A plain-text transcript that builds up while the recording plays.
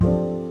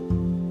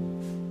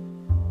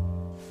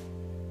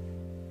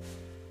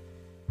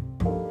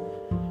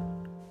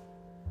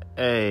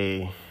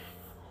Hey,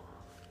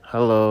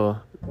 hello,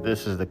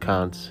 this is the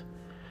Count.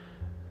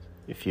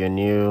 If you're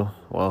new,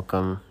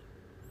 welcome.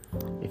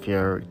 If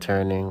you're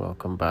returning,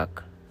 welcome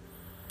back.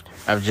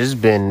 I've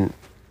just been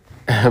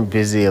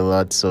busy a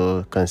lot,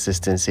 so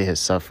consistency has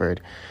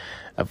suffered.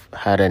 I've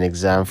had an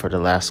exam for the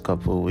last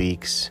couple of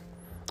weeks,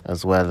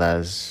 as well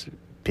as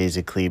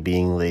basically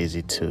being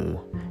lazy to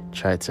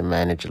try to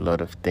manage a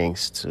lot of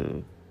things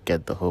to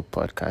get the whole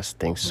podcast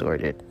thing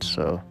sorted.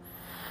 So,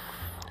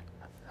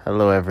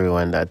 hello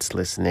everyone that's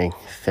listening.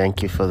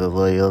 Thank you for the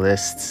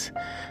loyalists.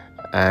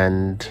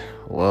 And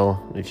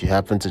well, if you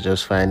happen to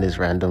just find this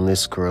randomly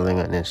scrolling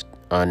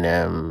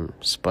on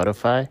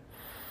Spotify,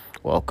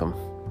 welcome.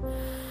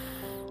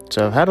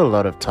 So I've had a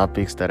lot of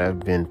topics that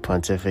I've been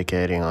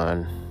pontificating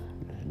on,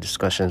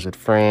 discussions with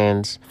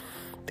friends,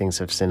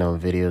 things I've seen on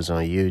videos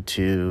on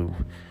YouTube,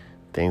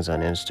 things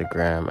on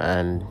Instagram,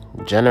 and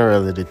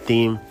generally the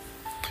theme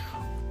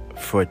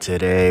for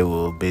today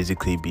will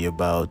basically be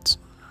about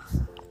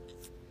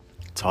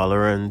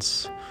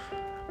tolerance,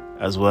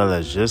 as well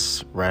as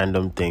just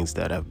random things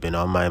that have been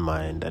on my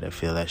mind that I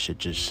feel I should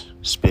just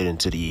spit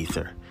into the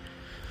ether.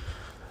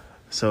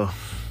 So,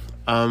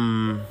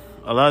 a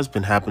lot has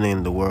been happening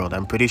in the world.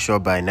 I'm pretty sure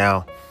by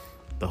now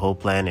the whole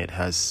planet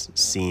has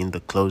seen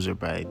The Closer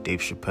by Dave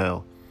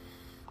Chappelle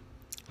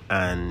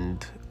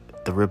and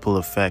the ripple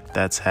effect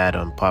that's had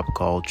on pop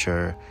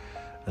culture,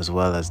 as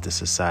well as the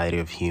society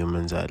of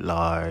humans at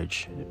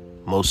large,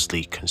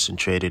 mostly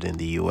concentrated in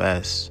the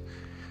US,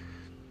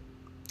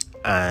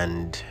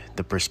 and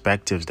the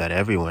perspectives that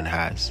everyone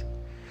has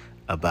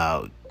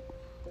about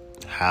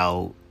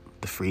how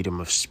the freedom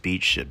of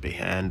speech should be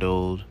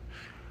handled,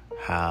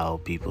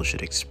 how people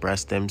should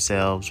express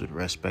themselves with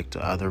respect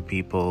to other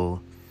people,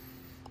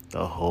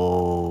 the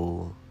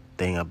whole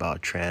thing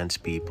about trans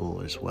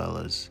people as well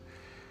as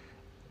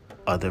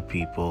other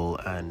people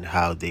and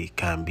how they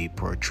can be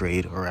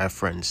portrayed or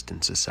referenced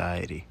in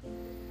society.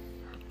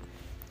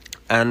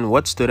 And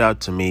what stood out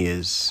to me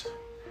is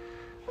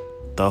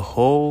the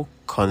whole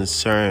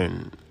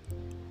concern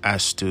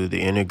as to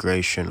the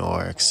integration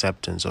or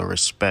acceptance or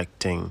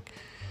respecting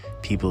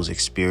people's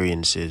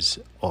experiences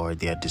or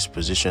their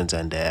dispositions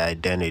and their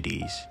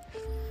identities.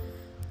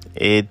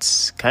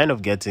 It's kind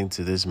of getting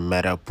to this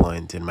meta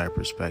point in my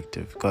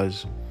perspective,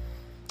 because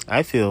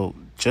I feel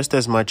just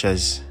as much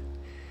as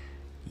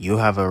you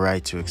have a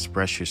right to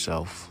express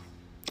yourself,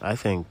 I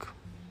think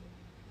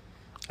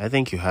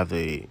you have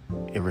a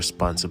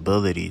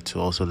responsibility to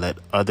also let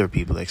other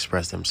people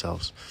express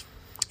themselves,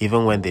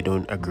 even when they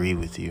don't agree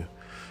with you,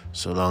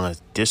 so long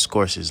as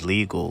discourse is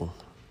legal,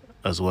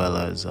 as well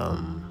as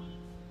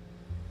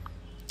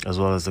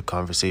the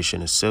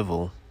conversation is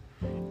civil.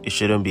 It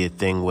shouldn't be a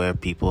thing where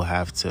people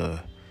have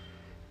to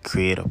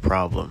create a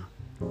problem.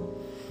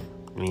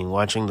 I mean,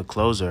 watching The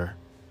Closer,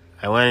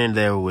 I went in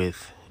there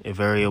with a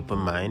very open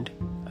mind.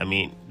 I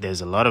mean,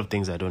 there's a lot of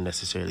things I don't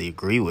necessarily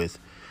agree with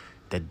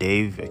that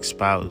Dave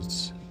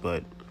espouses,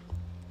 but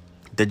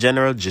the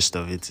general gist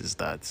of it is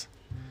that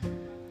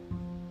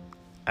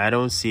I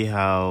don't see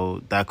how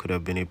that could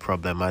have been a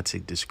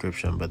problematic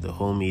description, but the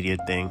whole media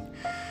thing,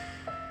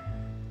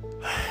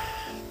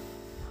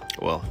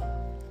 well,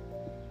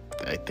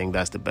 I think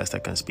that's the best I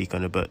can speak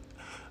on it. But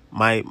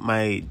my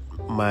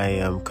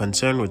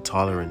concern with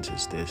tolerance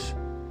is this.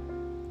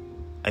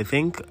 I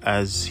think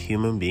as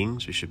human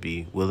beings, we should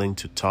be willing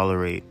to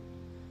tolerate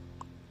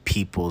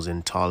people's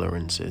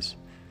intolerances,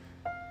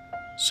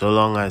 so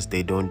long as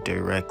they don't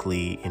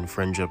directly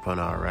infringe upon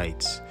our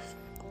rights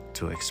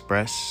to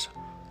express,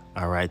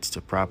 our rights to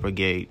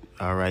propagate,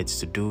 our rights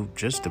to do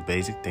just the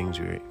basic things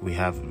we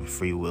have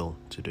free will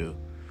to do.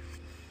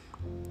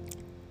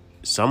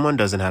 Someone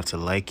doesn't have to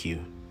like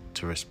you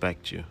to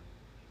respect you.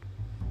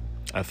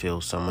 I feel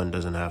someone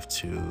doesn't have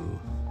to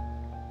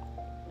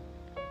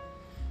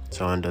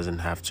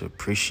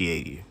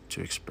appreciate you to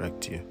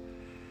expect you.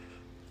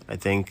 I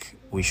think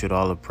we should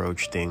all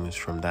approach things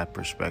from that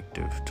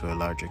perspective to a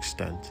large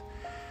extent.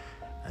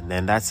 And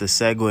then that's a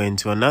segue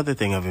into another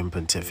thing I've been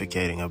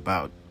pontificating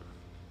about,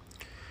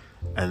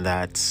 and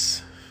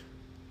that's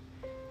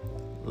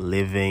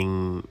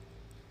living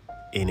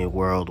in a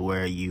world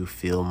where you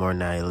feel more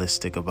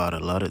nihilistic about a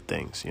lot of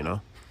things,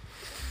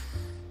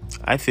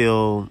 I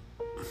feel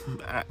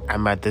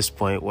I'm at this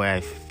point where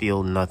I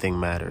feel nothing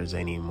matters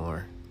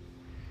anymore.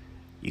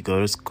 You go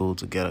to school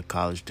to get a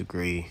college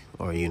degree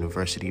or a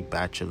university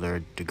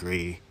bachelor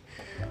degree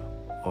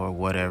or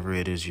whatever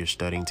it is you're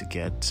studying to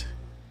get.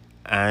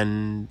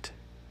 And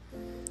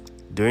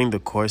during the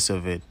course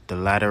of it,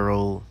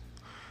 the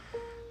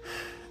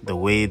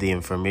way the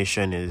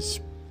information is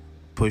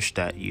pushed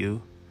at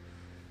you,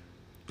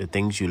 the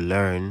things you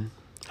learn,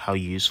 how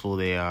useful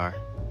they are,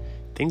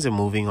 things are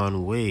moving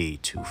on way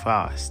too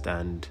fast.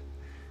 And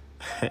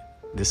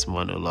this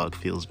monologue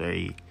feels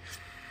very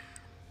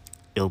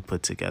ill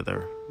put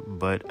together,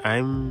 but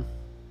I'm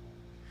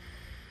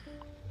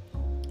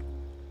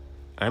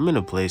in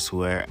a place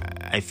where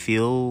I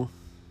feel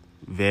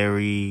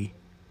very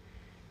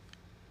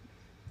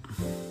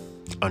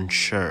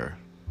unsure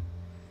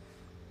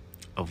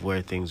of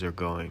where things are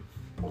going.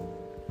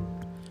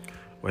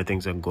 where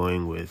things are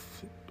going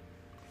with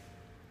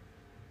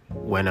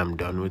when I'm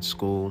done with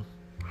school,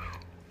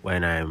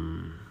 when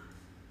I'm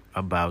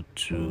about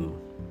to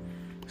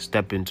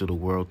step into the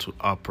world to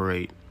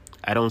operate.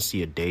 I don't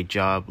see a day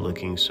job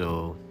looking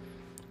so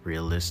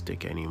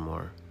realistic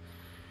anymore.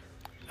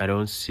 I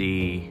don't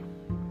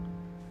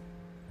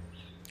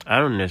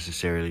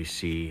necessarily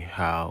see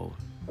how,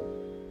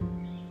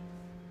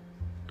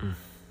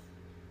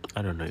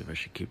 I don't know if I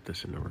should keep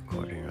this in the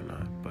recording or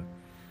not, but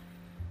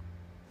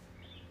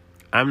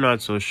I'm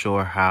not so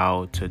sure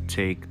how to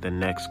take the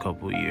next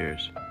couple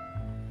years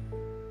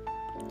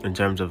in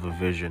terms of a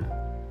vision.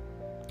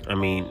 I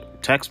mean,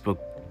 textbook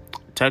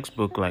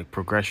like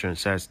progression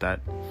says that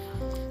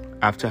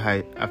after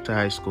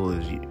high school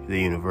is the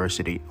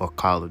university or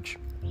college.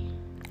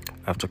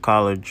 After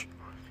college,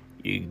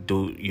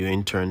 you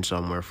intern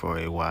somewhere for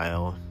a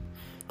while,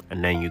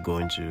 and then you go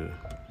into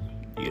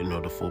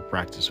the full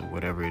practice of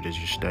whatever it is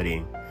you're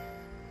studying.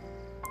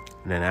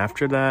 And then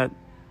after that,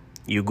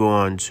 you go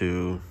on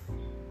to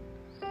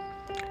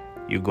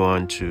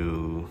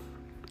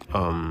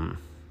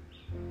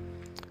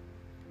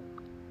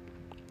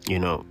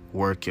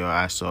work your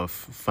ass off,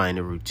 find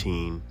a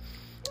routine.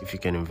 If you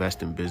can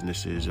invest in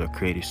businesses or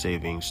creative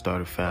savings,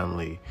 start a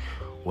family,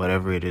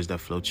 whatever it is that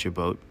floats your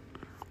boat.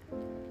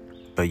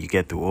 But you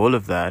get through all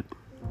of that,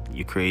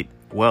 you create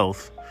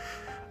wealth,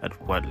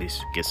 at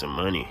least get some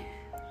money,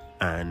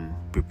 and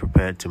be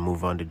prepared to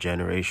move on to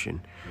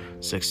generation,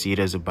 succeed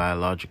as a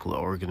biological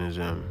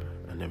organism,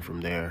 and then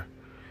from there,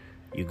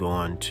 you go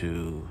on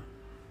to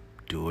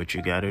do what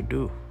you gotta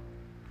do.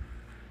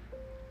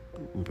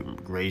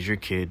 Raise your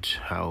kids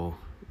how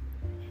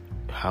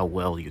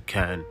well you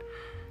can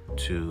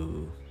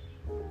to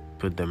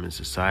put them in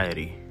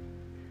society,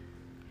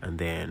 and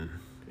then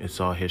it's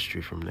all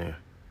history from there.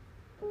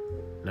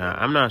 Now,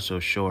 I'm not so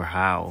sure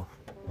how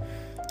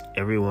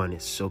everyone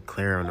is so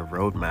clear on the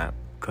roadmap,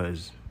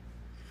 because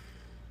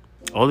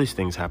all these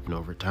things happen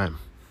over time.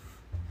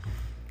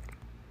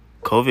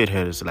 COVID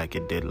hit us like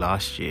it did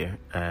last year,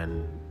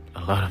 and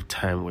a lot of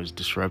time was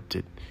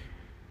disrupted.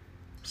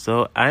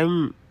 So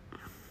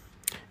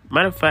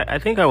matter of fact, I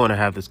think I want to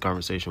have this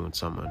conversation with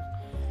someone,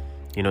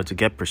 to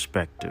get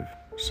perspective.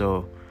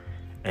 So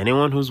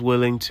anyone who's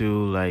willing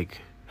to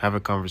have a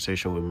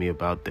conversation with me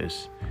about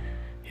this,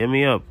 hit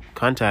me up,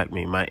 contact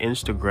me. My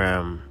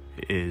Instagram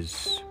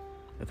is,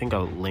 I think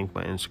I'll link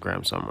my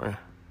Instagram somewhere.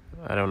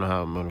 I don't know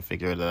how I'm going to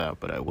figure that out,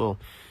 but I will.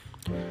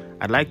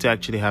 I'd like to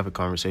actually have a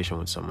conversation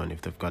with someone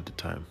if they've got the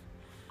time.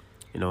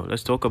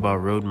 Let's talk about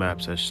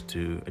roadmaps as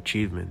to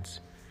achievements.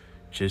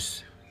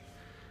 Just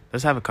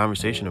let's have a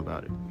conversation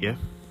about it. Yeah.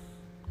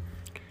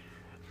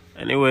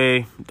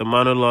 Anyway, the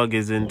monologue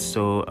isn't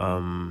so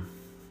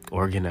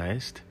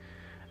organized.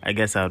 I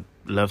guess I'd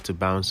love to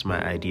bounce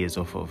my ideas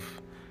off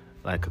of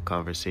a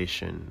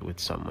conversation with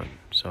someone.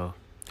 So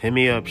hit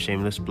me up,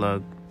 shameless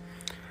plug.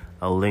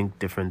 I'll link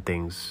different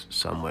things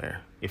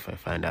somewhere if I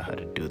find out how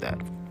to do that.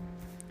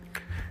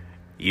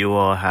 You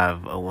all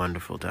have a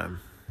wonderful time.